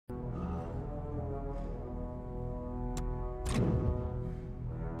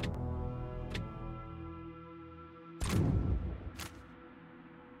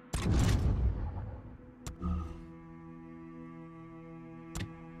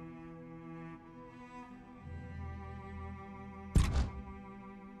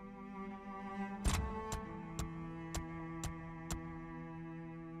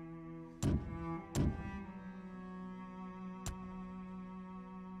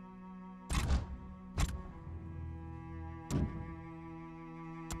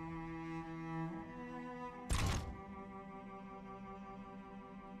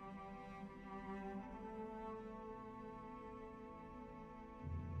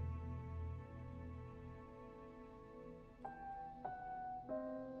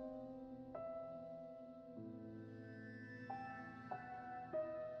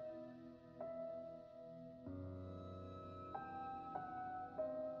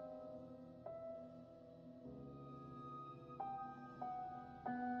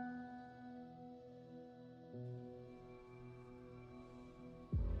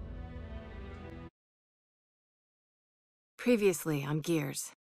Previously on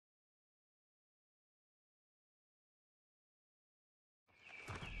Gears.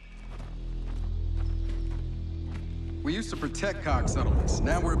 We used to protect COG settlements.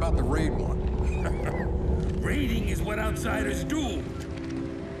 Now we're about to raid one. Raiding is what outsiders do.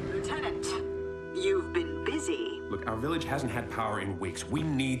 Lieutenant, you've been busy. Look, our village hasn't had power in weeks. We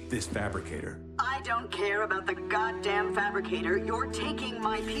need this fabricator. I don't care about the goddamn fabricator. You're taking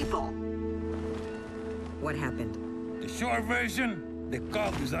my people. What happened? The short version, the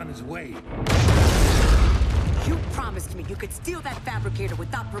COG is on his way. You promised me you could steal that fabricator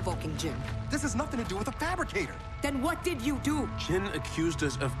without provoking Jin. This has nothing to do with a fabricator. Then what did you do? Jin accused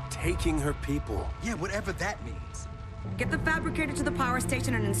us of taking her people. Yeah, whatever that means. Get the fabricator to the power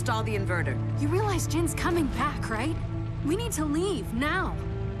station and install the inverter. You realize Jin's coming back, right? We need to leave, now.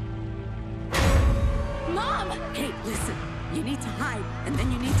 Mom! Hey, listen. You need to hide, and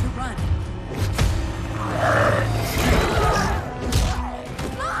then you need to run.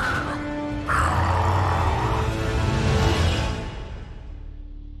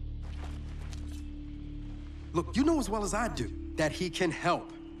 Look, you know as well as I do that he can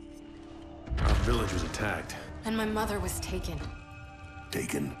help. Our village was attacked. And my mother was taken.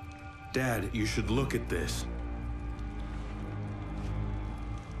 Taken? Dad, you should look at this.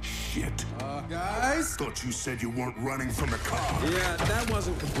 Shit. Guys? Thought you said you weren't running from the COG. Yeah, that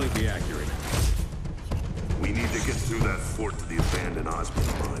wasn't completely accurate. We need to get through that fort to the abandoned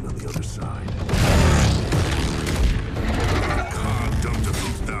Osborne mine on the other side. COG dumped a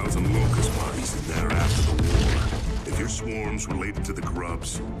few thousand locust bodies in there after the war. If your swarm's related to the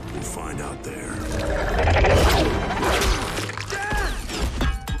grubs, we'll find out there.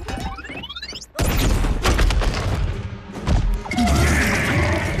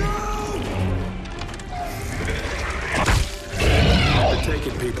 We're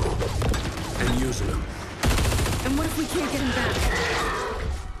taking people and using them. And what if we can't get him back?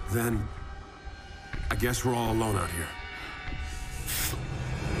 Then, I guess we're all alone out here.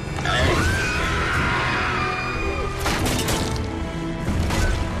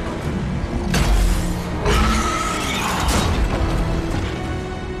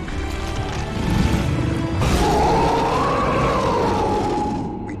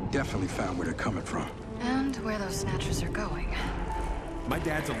 We definitely found where they're coming from. And where those snatchers are going. My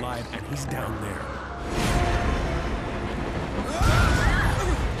dad's alive and he's down there.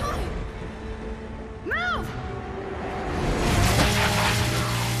 Move!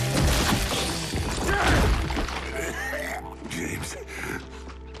 James,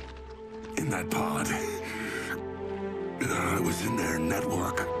 in that pod, I was in their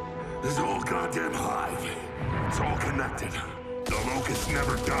network. This whole goddamn hive. It's all connected. The locusts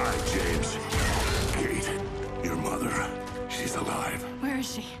never died, James. Kate, your mother, she's alive. Where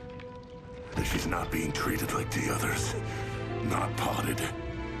is she? She's not being treated like the others. Not potted.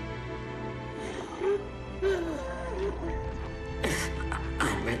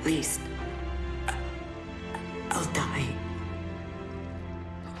 I'm released. I'll die.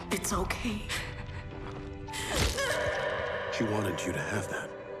 It's okay. She wanted you to have that.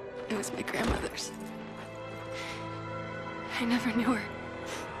 It was my grandmother's. I never knew her.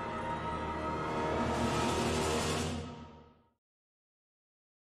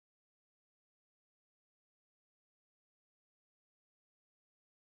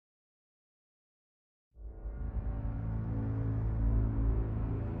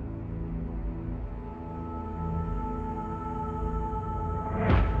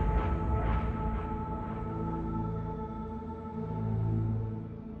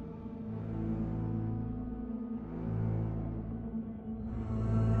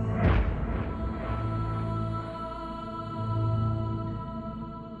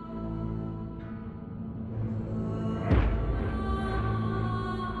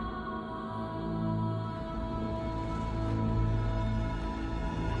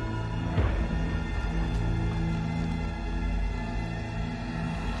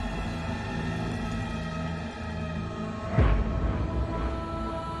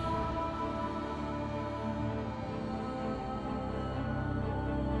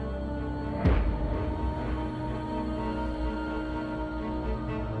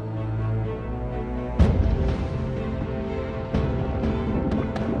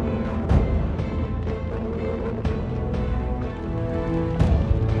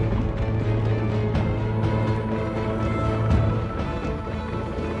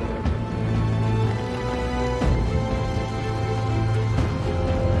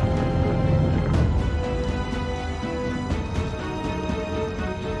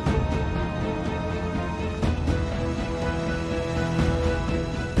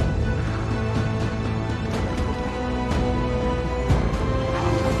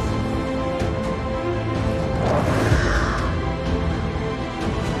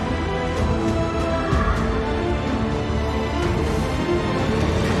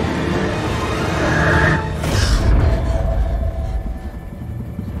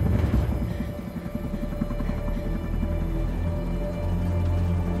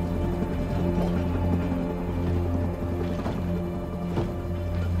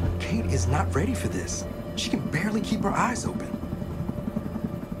 not ready for this. She can barely keep her eyes open.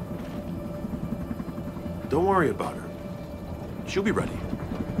 Don't worry about her. She'll be ready.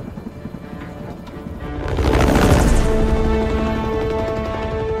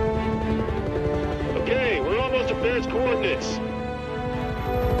 Okay, we're almost at Baird's coordinates.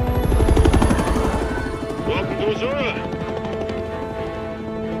 Welcome to Azura.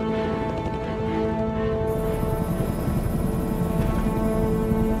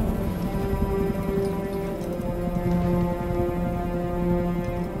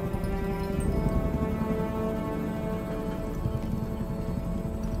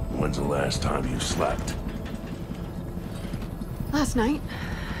 When's the last time you slept? Last night.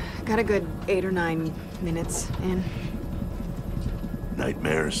 Got a good 8 or 9 minutes in.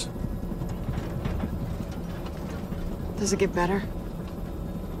 Nightmares? Does it get better?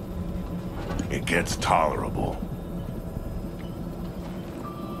 It gets tolerable.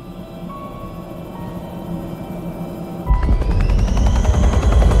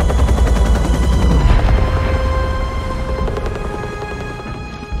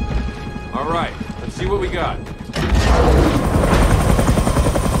 All right, let's see what we got.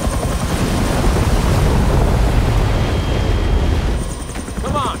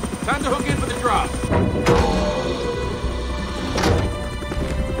 Come on, time to hook in for the drop.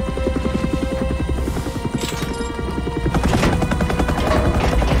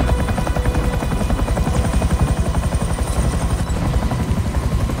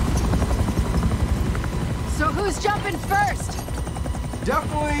 So who's jumping first?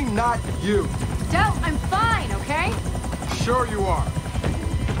 Definitely not you. Del, I'm fine, okay? Sure you are.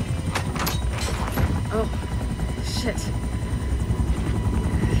 Oh, shit.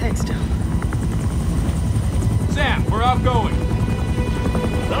 Thanks, Del. Sam, we're outgoing.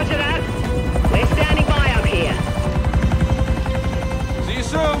 Roger that. We're standing by out here. See you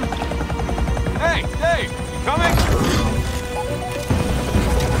soon. Hey, Dave, you coming?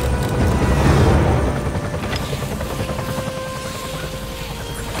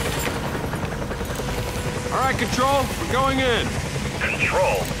 All right, Control, we're going in.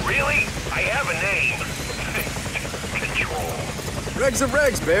 Control? Really? I have a name. Control. Regs are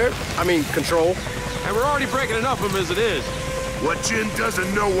regs, Baird. I mean, Control. And we're already breaking enough of them as it is. What Jin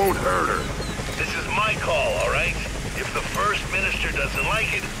doesn't know won't hurt her. This is my call, all right? If the First Minister doesn't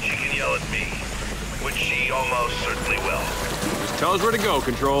like it, she can yell at me. Which she almost certainly will. Just tell us where to go,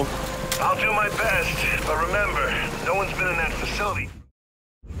 Control. I'll do my best, but remember, no one's been in that facility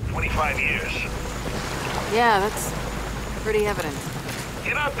for 25 years. Yeah, that's pretty evident.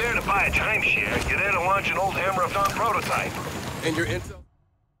 You're not there to buy a timeshare. You're there to launch an old Hammer-of-Dawn prototype. And your intel?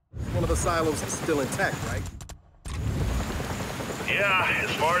 One of the silos is still intact, right? Yeah,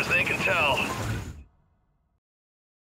 as far as they can tell.